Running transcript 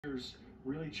Is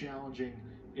really challenging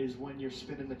is when you're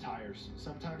spinning the tires.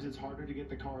 Sometimes it's harder to get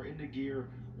the car into gear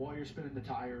while you're spinning the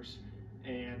tires,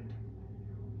 and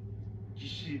you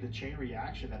see the chain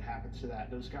reaction that happens to that.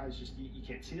 Those guys just, you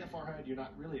can't see that far ahead. You're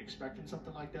not really expecting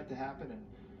something like that to happen, and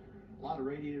a lot of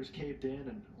radiators caved in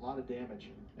and a lot of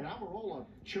damage. And Almirola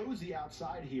chose the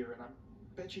outside here, and I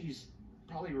bet you he's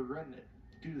probably regretting it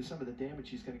due to some of the damage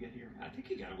he's going to get here. I think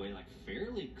he got away like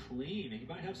fairly clean. He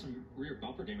might have some rear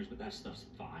bumper damage, but that stuff's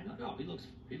fine. No, he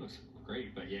looks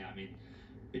great. But yeah, I mean,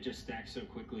 it just stacks so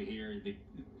quickly here.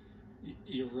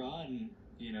 You run,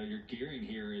 your gearing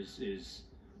here is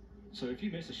so if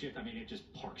you miss a shift, I mean, it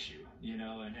just parks you,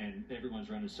 and everyone's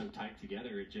running so tight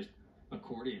together, it just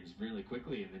accordions really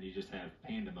quickly, and then you just have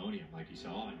pandemonium like you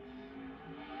saw. And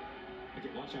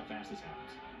okay, watch how fast this happens.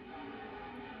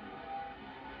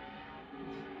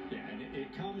 Yeah, and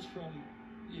it comes from,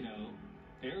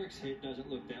 Eric's hit doesn't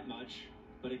look that much,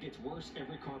 but it gets worse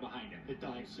every car behind him. It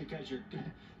does. Because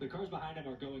the cars behind him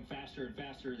are going faster and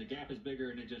faster, the gap is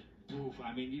bigger, and it just, poof.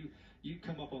 I mean, you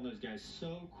come up on those guys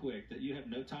so quick that you have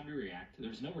no time to react.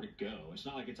 There's nowhere to go. It's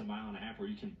not like it's a mile and a half where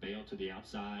you can bail to the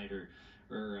outside or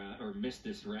miss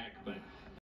this wreck, but